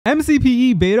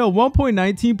MCPE Beta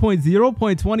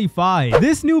 1.19.0.25.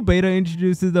 This new beta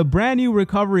introduces a brand new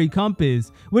recovery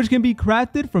compass, which can be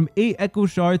crafted from 8 echo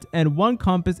shards and 1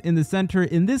 compass in the center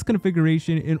in this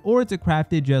configuration in order to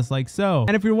craft it just like so.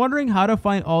 And if you're wondering how to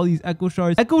find all these echo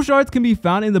shards can be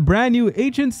found in the brand new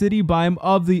Ancient City biome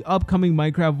of the upcoming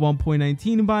Minecraft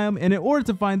 1.19 biome, and in order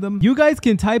to find them, you guys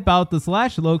can type out the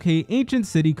 /locate ancient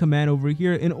city command over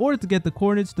here in order to get the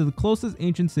coordinates to the closest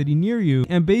ancient city near you.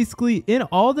 And basically in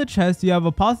all the chests you have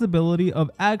a possibility of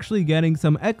actually getting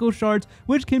some echo shards,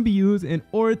 which can be used in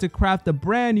order to craft the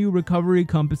brand new recovery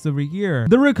compass over here.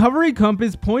 The recovery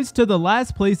compass points to the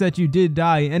last place that you did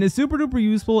die and is super duper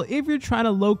useful if you're trying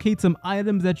to locate some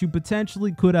items that you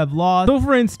potentially could have lost. So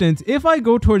for instance, if I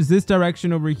go towards this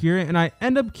direction over here and I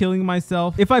end up killing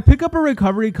myself, if I pick up a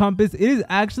recovery compass, it is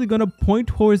actually going to point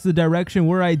towards the direction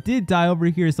where I did die over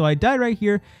here. So I died right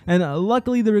here, and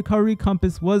luckily the recovery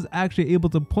compass was actually able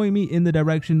to point me in the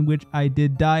direction which I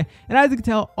did die. And as you can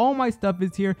tell, all my stuff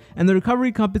is here, and the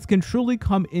recovery compass can truly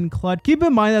come in clutch. Keep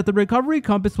in mind that the recovery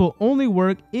compass will only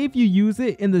work if you use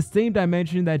it in the same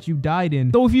dimension that you died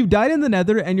in. So if you died in the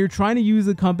nether and you're trying to use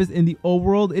the compass in the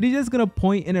overworld, it is just going to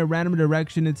point in a random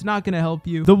direction. It's not going to help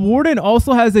you. The warden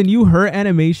also has a new her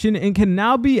animation and can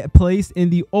now be placed in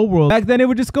the overworld. Back then it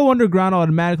would just go underground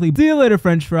automatically. See you later,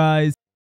 french fries.